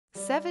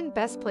7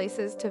 Best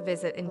Places to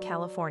Visit in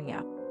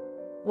California.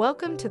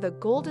 Welcome to the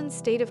Golden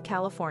State of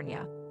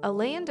California, a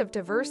land of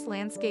diverse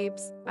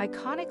landscapes,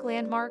 iconic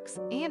landmarks,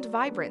 and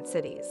vibrant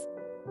cities.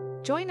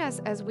 Join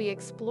us as we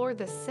explore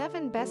the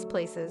 7 best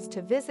places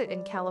to visit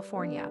in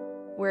California,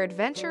 where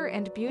adventure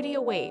and beauty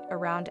await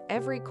around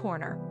every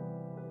corner.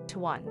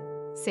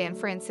 1. San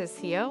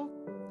Francisco.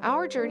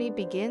 Our journey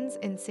begins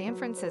in San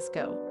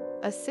Francisco,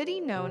 a city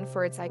known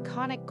for its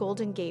iconic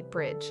Golden Gate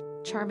Bridge,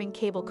 charming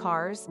cable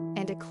cars,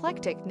 and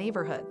eclectic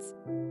neighborhoods.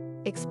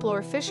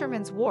 Explore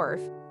Fisherman's Wharf,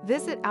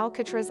 visit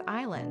Alcatraz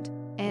Island,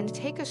 and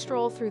take a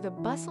stroll through the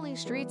bustling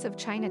streets of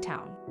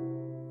Chinatown.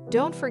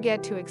 Don't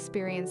forget to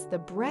experience the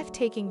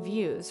breathtaking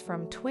views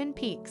from Twin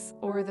Peaks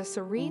or the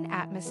serene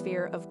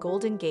atmosphere of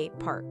Golden Gate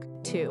Park.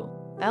 2.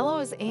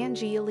 Los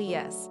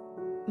Angeles.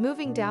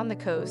 Moving down the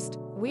coast,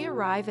 we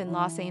arrive in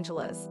Los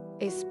Angeles,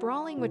 a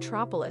sprawling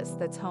metropolis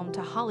that's home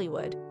to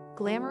Hollywood,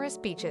 glamorous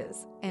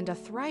beaches, and a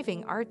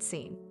thriving art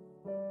scene.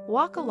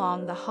 Walk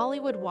along the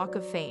Hollywood Walk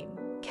of Fame,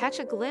 catch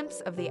a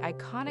glimpse of the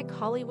iconic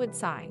Hollywood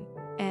sign,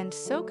 and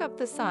soak up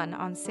the sun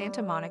on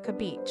Santa Monica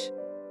Beach.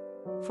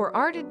 For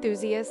art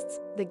enthusiasts,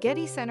 the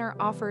Getty Center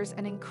offers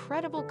an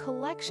incredible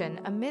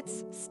collection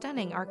amidst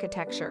stunning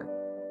architecture.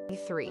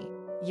 3.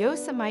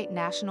 Yosemite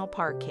National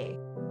Park.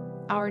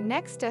 Our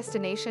next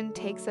destination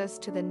takes us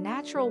to the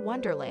natural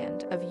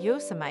wonderland of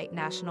Yosemite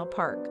National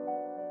Park.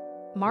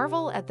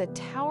 Marvel at the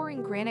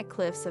towering granite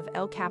cliffs of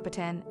El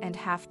Capitan and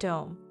Half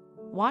Dome,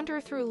 wander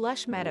through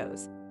lush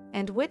meadows,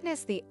 and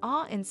witness the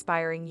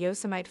awe-inspiring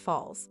Yosemite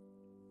Falls.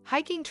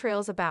 Hiking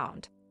trails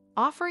abound,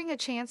 offering a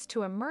chance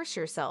to immerse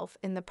yourself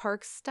in the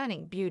park's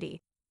stunning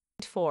beauty.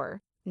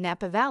 4.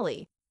 Napa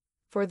Valley.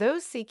 For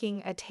those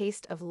seeking a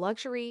taste of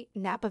luxury,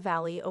 Napa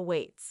Valley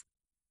awaits.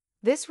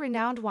 This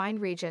renowned wine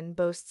region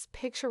boasts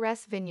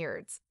picturesque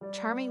vineyards,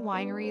 charming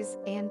wineries,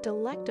 and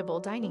delectable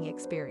dining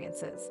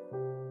experiences.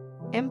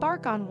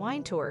 Embark on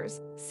wine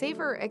tours,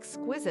 savor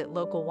exquisite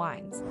local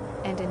wines,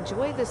 and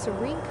enjoy the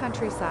serene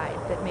countryside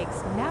that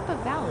makes Napa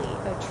Valley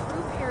a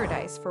true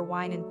paradise for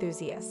wine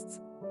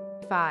enthusiasts.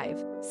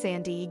 5.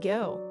 San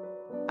Diego.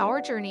 Our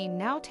journey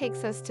now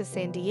takes us to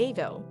San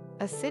Diego,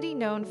 a city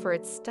known for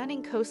its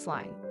stunning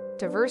coastline,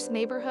 diverse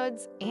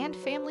neighborhoods, and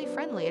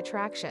family-friendly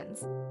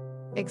attractions.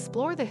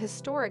 Explore the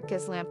historic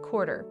Gaslamp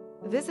Quarter,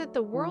 visit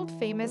the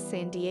world-famous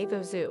San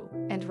Diego Zoo,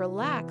 and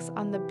relax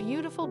on the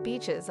beautiful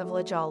beaches of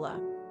La Jolla.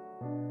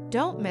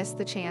 Don't miss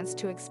the chance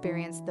to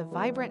experience the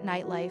vibrant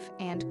nightlife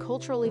and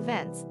cultural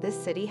events this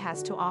city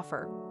has to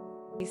offer.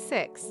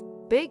 6.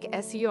 Big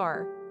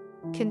Sur.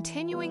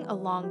 Continuing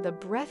along the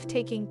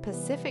breathtaking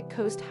Pacific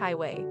Coast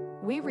Highway,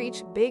 we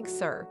reach Big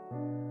Sur.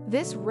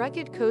 This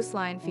rugged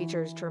coastline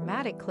features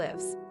dramatic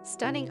cliffs,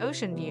 stunning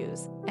ocean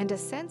views, and a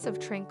sense of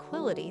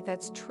tranquility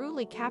that's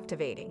truly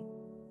captivating.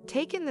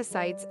 Take in the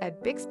sights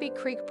at Bixby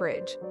Creek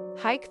Bridge,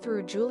 hike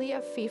through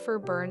Julia Pfeiffer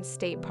Burns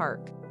State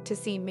Park to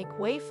see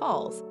McWay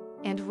Falls,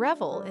 and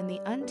revel in the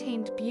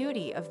untamed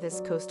beauty of this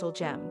coastal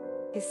gem.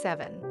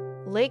 7.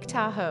 Lake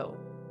Tahoe.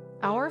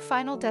 Our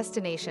final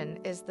destination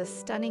is the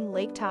stunning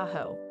Lake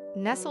Tahoe,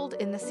 nestled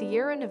in the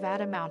Sierra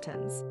Nevada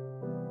mountains.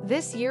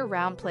 This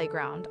year-round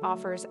playground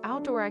offers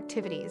outdoor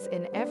activities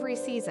in every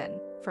season,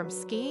 from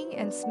skiing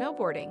and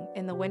snowboarding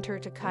in the winter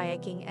to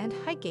kayaking and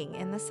hiking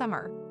in the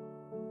summer.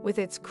 With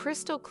its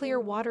crystal-clear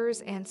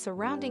waters and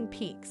surrounding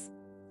peaks,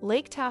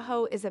 Lake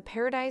Tahoe is a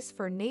paradise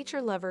for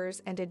nature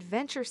lovers and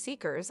adventure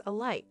seekers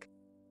alike.